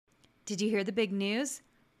Did you hear the big news?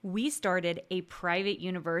 We started a private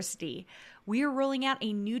university. We are rolling out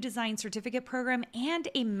a new design certificate program and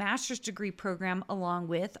a master's degree program along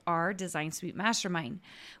with our Design Suite Mastermind.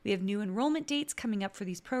 We have new enrollment dates coming up for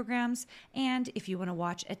these programs. And if you want to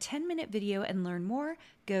watch a 10-minute video and learn more,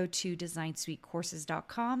 go to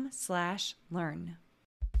designsuitecourses.com/learn.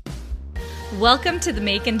 Welcome to the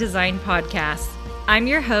Make and Design Podcast. I'm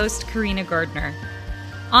your host, Karina Gardner.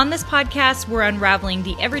 On this podcast, we're unraveling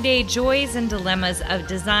the everyday joys and dilemmas of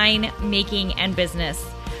design, making, and business.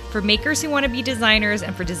 For makers who want to be designers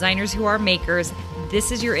and for designers who are makers, this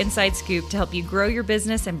is your inside scoop to help you grow your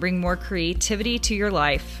business and bring more creativity to your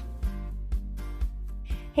life.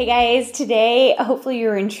 Hey guys, today, hopefully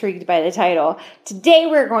you're intrigued by the title. Today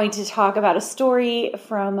we're going to talk about a story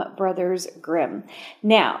from Brothers Grimm.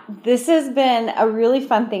 Now, this has been a really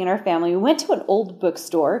fun thing in our family. We went to an old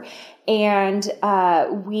bookstore and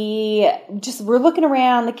we're looking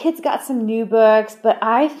around. The kids got some new books, but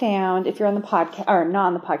I found, if you're on the podcast, or not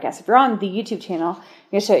on the podcast, if you're on the YouTube channel, I'm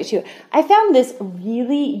going to show it to you. I found this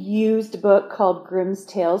really used book called Grimm's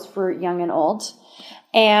Tales for Young and Old.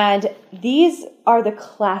 And these are the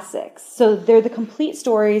classics. So they're the complete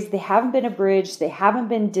stories. They haven't been abridged. They haven't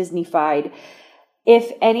been Disney-fied.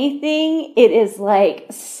 If anything, it is like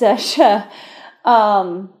such an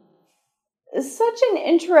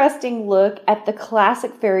interesting look at the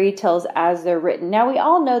classic fairy tales as they're written. Now, we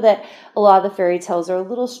all know that a lot of the fairy tales are a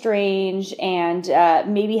little strange and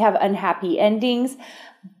maybe have unhappy endings.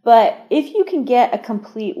 But if you can get a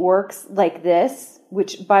complete works like this,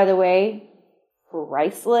 which, by the way,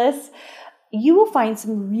 priceless, you will find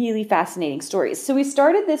some really fascinating stories. So we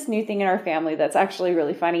started this new thing in our family that's actually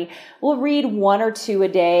really funny. We'll read one or two a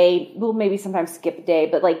day. We'll maybe sometimes skip a day,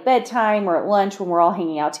 but like bedtime or at lunch when we're all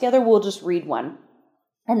hanging out together, we'll just read one.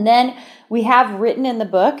 And then we have written in the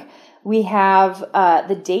book, we have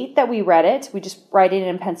the date that we read it. We just write it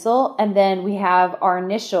in pencil. And then we have our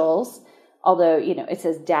initials, although, it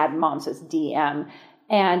says dad and mom, so it's DM,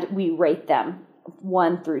 and we rate them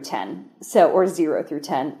 1 through 10. Or 0 through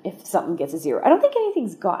 10 if something gets a 0. I don't think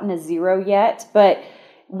anything's gotten a 0 yet, but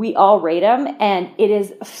we all rate them, and it is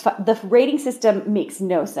the rating system makes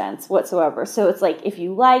no sense whatsoever. So it's like if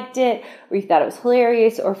you liked it, or you thought it was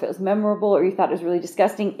hilarious, or if it was memorable, or you thought it was really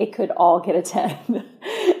disgusting, it could all get a 10.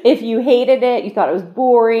 If you hated it, you thought it was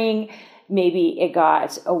boring, maybe it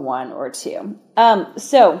got a 1 or 2.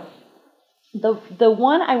 The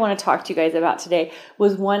one I want to talk to you guys about today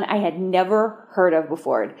was one I had never heard of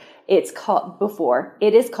before. It is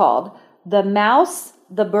called The Mouse,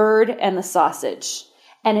 the Bird, and the Sausage.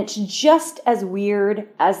 And it's just as weird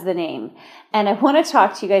as the name. And I want to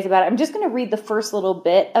talk to you guys about it. I'm just going to read the first little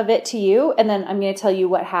bit of it to you, and then I'm going to tell you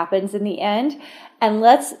what happens in the end. And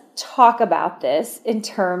let's talk about this in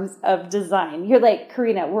terms of design. You're like,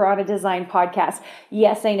 Karina, we're on a design podcast.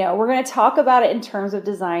 Yes, I know. We're going to talk about it in terms of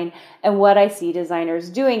design and what I see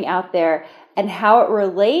designers doing out there and how it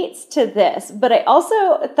relates to this. But I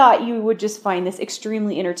also thought you would just find this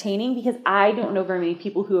extremely entertaining because I don't know very many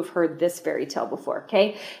people who have heard this fairy tale before,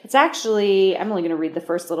 okay? It's actually, I'm only going to read the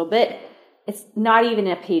first little bit. It's not even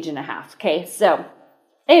a page and a half, okay? So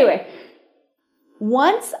anyway,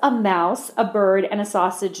 once a mouse, a bird, and a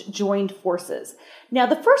sausage joined forces. Now,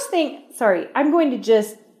 the first thing, I'm going to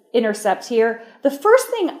just intercept here. The first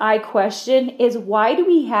thing I question is why do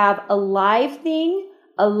we have a live thing,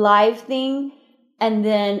 and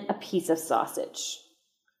then a piece of sausage?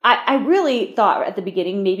 I really thought at the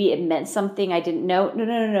beginning maybe it meant something I didn't know.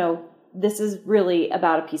 No. This is really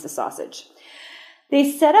about a piece of sausage. They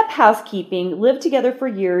set up housekeeping, lived together for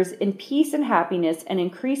years in peace and happiness, and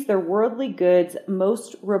increased their worldly goods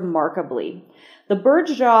most remarkably. The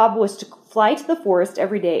bird's job was to fly to the forest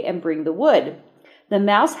every day and bring the wood. The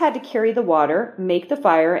mouse had to carry the water, make the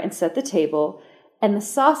fire, and set the table, and the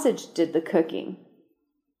sausage did the cooking.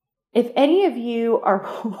 If any of you are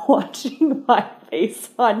watching my face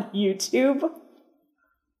on YouTube,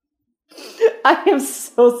 I am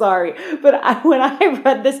so sorry, but when I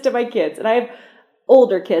read this to my kids, and I have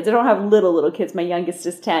older kids, I don't have little kids, my youngest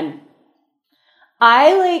is 10,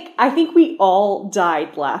 I think we all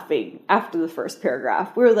died laughing after the first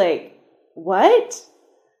paragraph. We were like, what?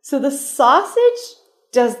 So the sausage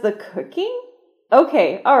does the cooking?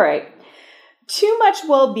 Okay, all right. Too much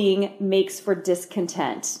well-being makes for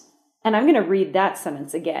discontent. And I'm going to read that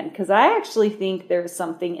sentence again because I actually think there's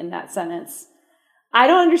something in that sentence. I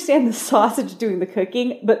don't understand the sausage doing the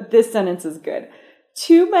cooking, but this sentence is good.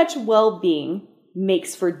 Too much well-being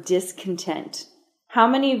makes for discontent. How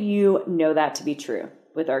many of you know that to be true?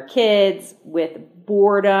 With our kids, with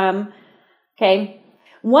boredom. Okay.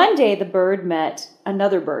 One day the bird met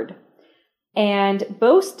another bird. and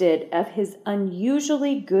boasted of his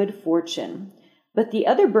unusually good fortune. But the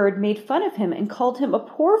other bird made fun of him and called him a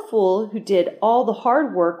poor fool who did all the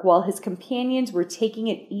hard work while his companions were taking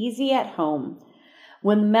it easy at home.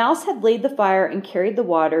 When the mouse had laid the fire and carried the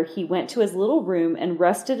water, he went to his little room and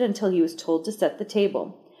rested until he was told to set the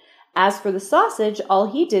table. As for the sausage,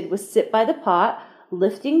 all he did was sit by the pot,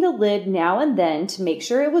 lifting the lid now and then to make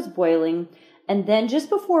sure it was boiling, and then just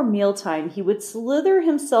before mealtime, he would slither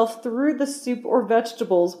himself through the soup or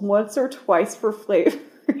vegetables once or twice for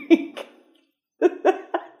flavoring.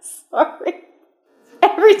 Sorry.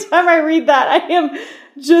 Every time I read that, I am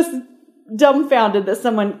just dumbfounded that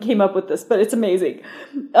someone came up with this, but it's amazing.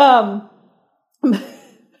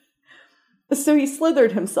 So he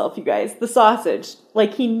slithered himself, you guys, the sausage,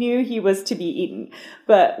 like he knew he was to be eaten,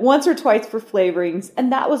 but once or twice for flavorings,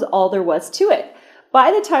 and that was all there was to it.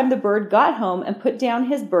 By the time the bird got home and put down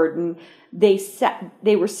his burden, they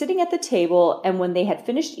were sitting at the table, and when they had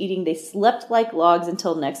finished eating, they slept like logs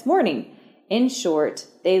until next morning. In short,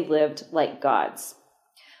 they lived like gods.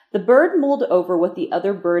 The bird mulled over what the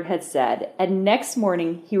other bird had said, and next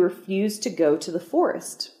morning he refused to go to the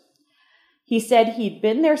forest. He said he'd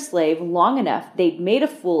been their slave long enough, they'd made a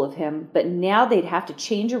fool of him, but now they'd have to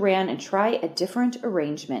change around and try a different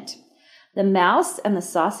arrangement. The mouse and the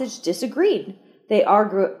sausage disagreed. They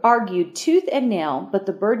argued tooth and nail, but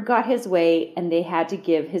the bird got his way, and they had to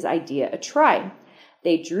give his idea a try.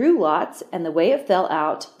 They drew lots, and the way it fell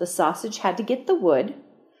out, the sausage had to get the wood,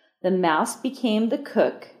 the mouse became the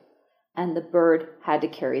cook, and the bird had to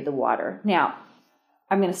carry the water. Now,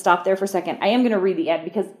 I'm going to stop there for a second. I am going to read the end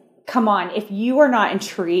because, come on, if you are not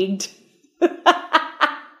intrigued,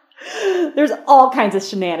 there's all kinds of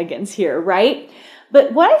shenanigans here, right?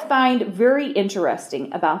 But what I find very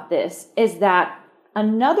interesting about this is that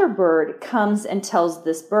another bird comes and tells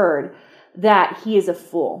this bird that he is a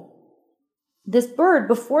fool. This bird,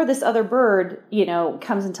 before this other bird,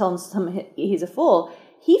 comes and tells him he's a fool,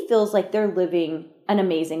 he feels like they're living an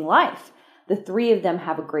amazing life. The three of them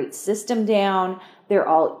have a great system down. They're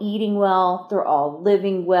all eating well. They're all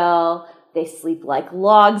living well. They sleep like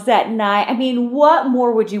logs at night. I mean, what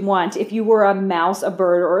more would you want if you were a mouse, a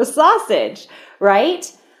bird, or a sausage,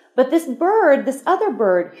 right? But this other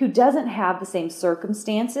bird who doesn't have the same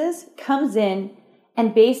circumstances comes in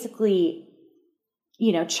and basically,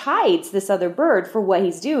 chides this other bird for what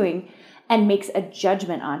he's doing and makes a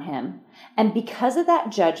judgment on him. And because of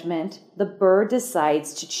that judgment, the bird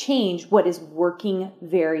decides to change what is working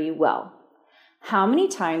very well. How many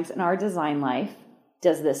times in our design life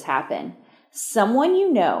does this happen? Someone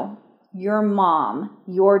your mom,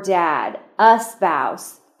 your dad, a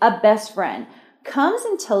spouse, a best friend, comes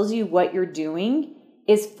and tells you what you're doing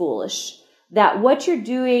is foolish. That what you're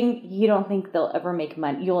doing, you don't think you'll ever make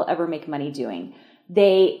money doing.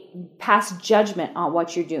 They pass judgment on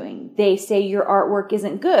what you're doing. They say your artwork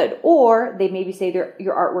isn't good, or they maybe say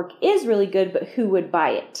your artwork is really good, but who would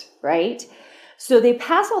buy it, right? So they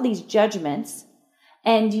pass all these judgments,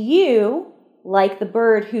 and you, like the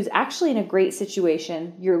bird who's actually in a great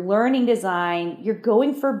situation, you're learning design, you're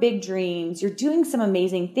going for big dreams, you're doing some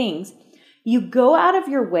amazing things. You go out of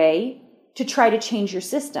your way to try to change your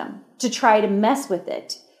system, to try to mess with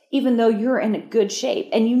it, even though you're in a good shape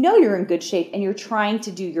and you're in good shape and you're trying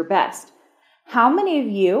to do your best. How many of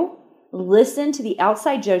you listen to the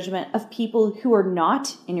outside judgment of people who are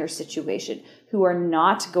not in your situation, who are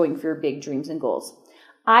not going for your big dreams and goals?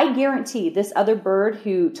 I guarantee this other bird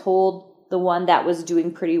who told the one that was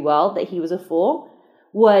doing pretty well that he was a fool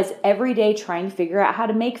was every day trying to figure out how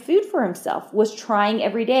to make food for himself, was trying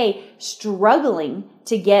every day, struggling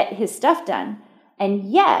to get his stuff done.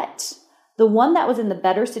 And yet, the one that was in the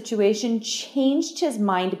better situation changed his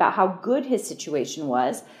mind about how good his situation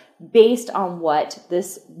was based on what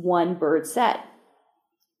this one bird said.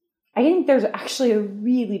 I think there's actually a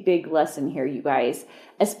really big lesson here, you guys,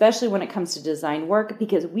 especially when it comes to design work,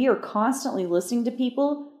 because we are constantly listening to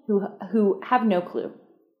people who have no clue.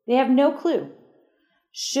 They have no clue.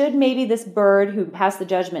 Should maybe this bird who passed the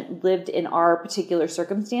judgment lived in our particular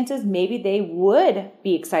circumstances, maybe they would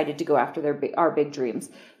be excited to go after our big dreams.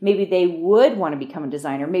 Maybe they would want to become a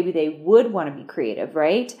designer. Maybe they would want to be creative,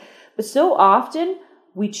 right? But so often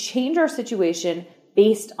we change our situation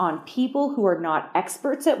based on people who are not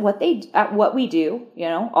experts at what we do,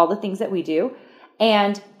 all the things that we do,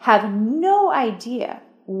 and have no idea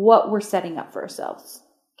what we're setting up for ourselves.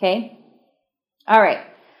 Okay? All right.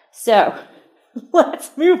 So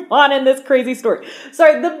let's move on in this crazy story.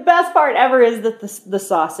 Sorry, the best part ever is that the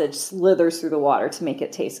sausage slithers through the water to make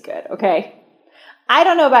it taste good, okay? I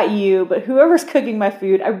don't know about you, but whoever's cooking my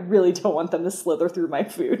food, I really don't want them to slither through my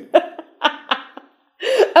food.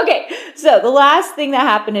 Okay, So the last thing that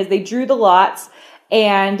happened is they drew the lots,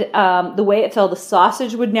 and the way it fell, the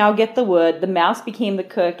sausage would now get the wood, the mouse became the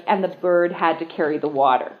cook, and the bird had to carry the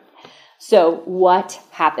water. So what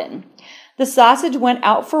happened? The sausage went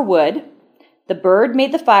out for wood, the bird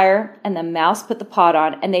made the fire, and the mouse put the pot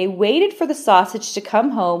on, and they waited for the sausage to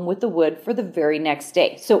come home with the wood for the very next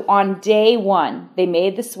day. So on day one, they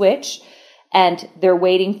made the switch, and they're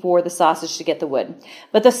waiting for the sausage to get the wood.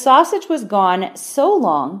 But the sausage was gone so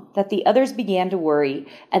long that the others began to worry,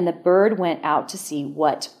 and the bird went out to see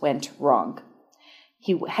what went wrong.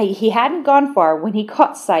 He hadn't gone far when he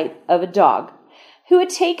caught sight of a dog who had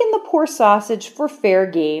taken the poor sausage for fair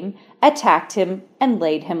game, attacked him, and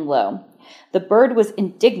laid him low. The bird was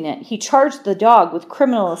indignant. He charged the dog with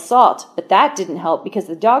criminal assault, but that didn't help because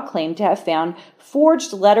the dog claimed to have found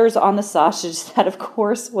forged letters on the sausage that, of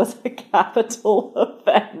course, was a capital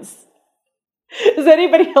offense. Is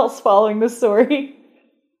anybody else following the story?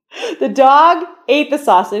 The dog ate the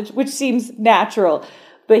sausage, which seems natural,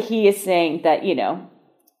 but he is saying that,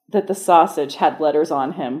 that the sausage had letters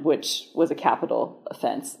on him, which was a capital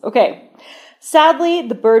offense. Okay. Sadly,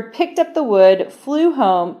 the bird picked up the wood, flew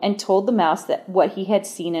home, and told the mouse that what he had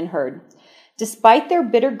seen and heard. Despite their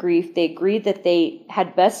bitter grief, they agreed that they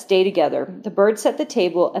had best stay together. The bird set the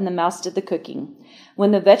table, and the mouse did the cooking.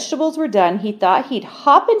 When the vegetables were done, he thought he'd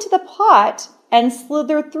hop into the pot and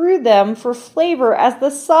slither through them for flavor as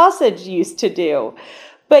the sausage used to do.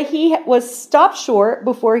 But he was stopped short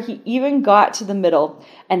before he even got to the middle,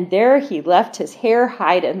 and there he left his hair,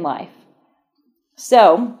 hide, and life.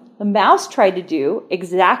 So the mouse tried to do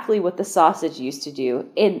exactly what the sausage used to do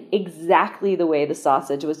in exactly the way the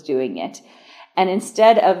sausage was doing it. And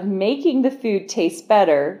instead of making the food taste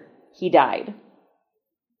better, he died.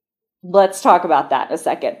 Let's talk about that in a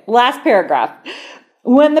second. Last paragraph.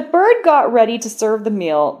 When the bird got ready to serve the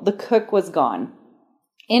meal, the cook was gone.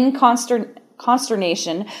 In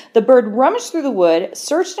consternation, the bird rummaged through the wood,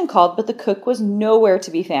 searched and called, but the cook was nowhere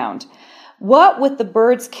to be found. What with the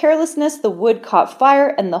bird's carelessness, the wood caught fire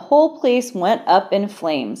and the whole place went up in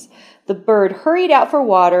flames. The bird hurried out for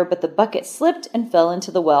water, but the bucket slipped and fell into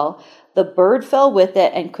the well. The bird fell with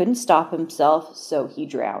it and couldn't stop himself, so he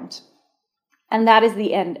drowned. And that is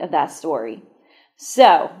the end of that story.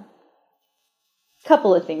 So, a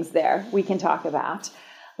couple of things there we can talk about.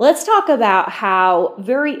 Let's talk about how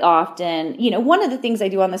very often, one of the things I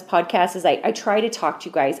do on this podcast is I try to talk to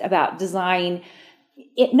you guys about design,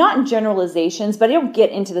 not in generalizations, but I don't get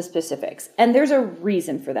into the specifics. And there's a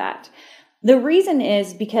reason for that. The reason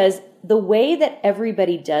is because the way that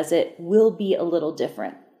everybody does it will be a little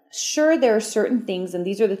different. Sure, there are certain things, and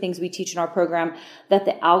these are the things we teach in our program, that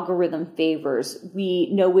the algorithm favors. We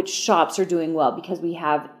know which shops are doing well because we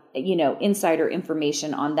have, insider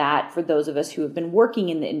information on that for those of us who have been working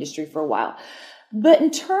in the industry for a while. But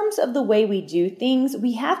in terms of the way we do things,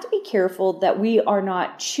 we have to be careful that we are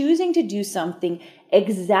not choosing to do something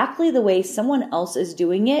exactly the way someone else is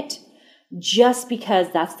doing it just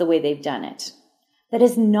because that's the way they've done it. That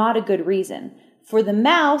is not a good reason. For the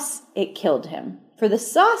mouse, it killed him. For the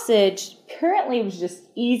sausage, apparently it was just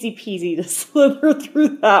easy peasy to slither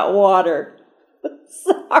through that water.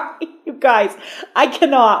 Sorry, you guys. I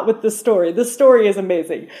cannot with the story. The story is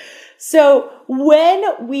amazing. So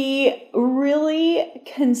when we really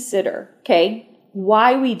consider,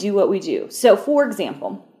 why we do what we do. So for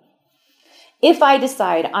example, if I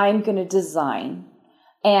decide I'm going to design,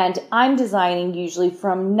 and I'm designing usually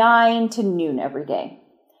from 9 to noon every day.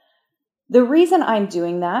 The reason I'm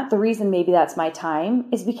doing that, the reason maybe that's my time,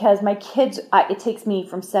 is because my kids, it takes me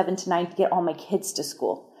from 7 to 9 to get all my kids to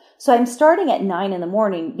school. So I'm starting at 9 in the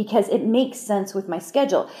morning because it makes sense with my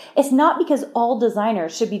schedule. It's not because all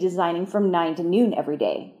designers should be designing from 9 to noon every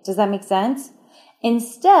day. Does that make sense?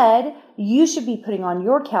 Instead, you should be putting on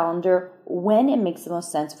your calendar when it makes the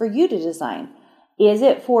most sense for you to design. Is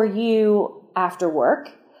it for you after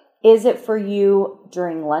work? Is it for you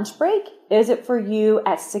during lunch break? Is it for you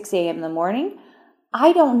at 6 a.m. in the morning?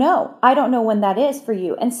 I don't know. I don't know when that is for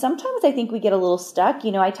you. And sometimes I think we get a little stuck.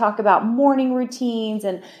 I talk about morning routines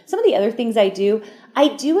and some of the other things I do.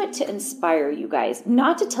 I do it to inspire you guys,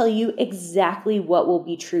 not to tell you exactly what will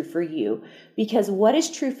be true for you, because what is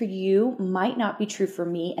true for you might not be true for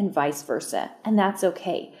me and vice versa. And that's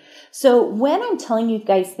okay. So when I'm telling you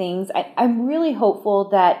guys things, I'm really hopeful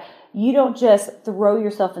that you don't just throw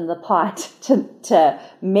yourself in the pot to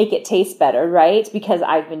make it taste better, right? Because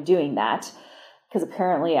I've been doing that. Because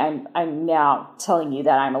apparently I'm now telling you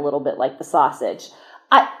that I'm a little bit like the sausage.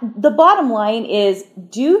 The bottom line is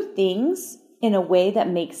do things in a way that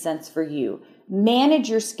makes sense for you. Manage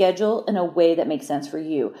your schedule in a way that makes sense for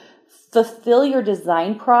you. fulfill your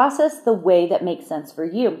design process the way that makes sense for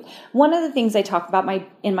you. One of the things I talk about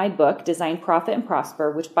in my book, Design, Profit, and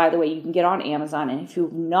Prosper, which, by the way, you can get on Amazon, and if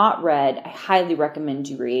you've not read, I highly recommend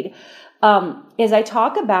you read, is I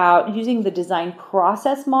talk about using the design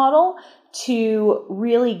process model to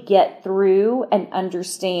really get through and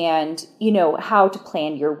understand, how to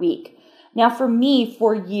plan your week. Now, for me,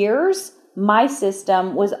 for years, my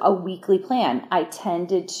system was a weekly plan. I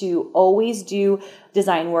tended to always do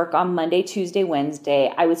design work on Monday, Tuesday,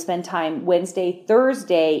 Wednesday. I would spend time Wednesday,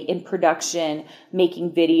 Thursday in production,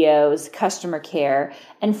 making videos, customer care,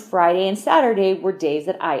 and Friday and Saturday were days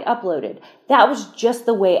that I uploaded. That was just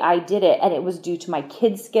the way I did it, and it was due to my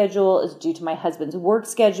kids' schedule, it was due to my husband's work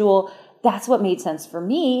schedule. That's what made sense for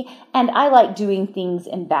me, and I like doing things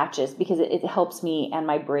in batches because it helps me and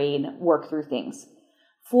my brain work through things.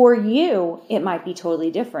 For you, it might be totally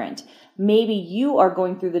different. Maybe you are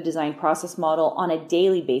going through the design process model on a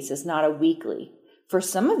daily basis, not a weekly. For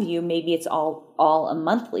some of you, maybe it's all a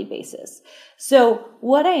monthly basis. So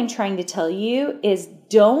what I am trying to tell you is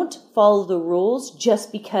don't follow the rules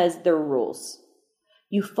just because they're rules.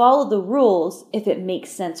 You follow the rules if it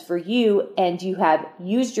makes sense for you and you have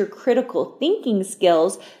used your critical thinking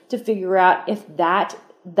skills to figure out if that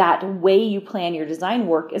way you plan your design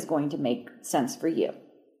work is going to make sense for you.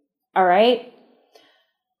 All right.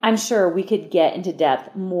 I'm sure we could get into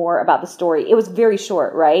depth more about the story. It was very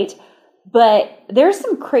short, right? But there's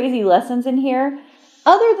some crazy lessons in here,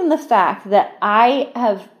 other than the fact that I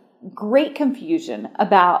have great confusion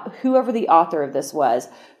about whoever the author of this was,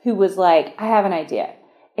 who was like, I have an idea.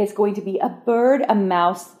 It's going to be a bird, a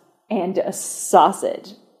mouse, and a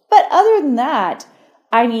sausage. But other than that,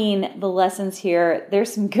 the lessons here,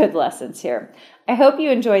 there's some good lessons here. I hope you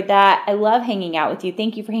enjoyed that. I love hanging out with you.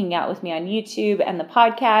 Thank you for hanging out with me on YouTube and the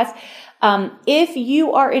podcast. If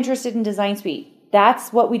you are interested in Design Suite,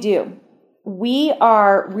 that's what we do. We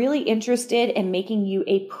are really interested in making you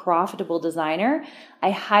a profitable designer.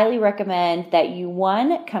 I highly recommend that you,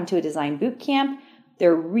 come to a design boot camp.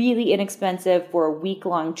 They're really inexpensive for a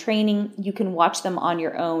week-long training. You can watch them on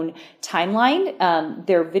your own timeline.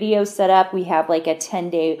 Their videos set up. We have like a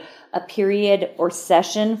 10-day period or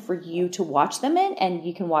session for you to watch them in, and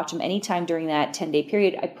you can watch them anytime during that 10-day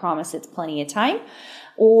period. I promise it's plenty of time.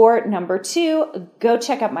 Or number 2, go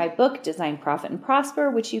check out my book, Design, Profit, and Prosper,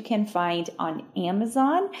 which you can find on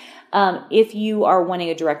Amazon. If you are wanting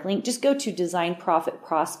a direct link, just go to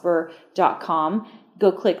designprofitprosper.com. Go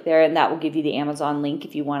click there, and that will give you the Amazon link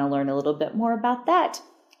if you want to learn a little bit more about that.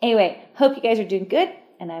 Anyway, hope you guys are doing good,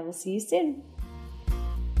 and I will see you soon.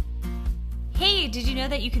 Hey, did you know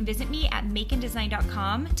that you can visit me at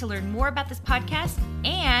makeanddesign.com to learn more about this podcast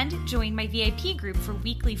and join my VIP group for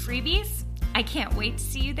weekly freebies? I can't wait to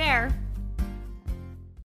see you there.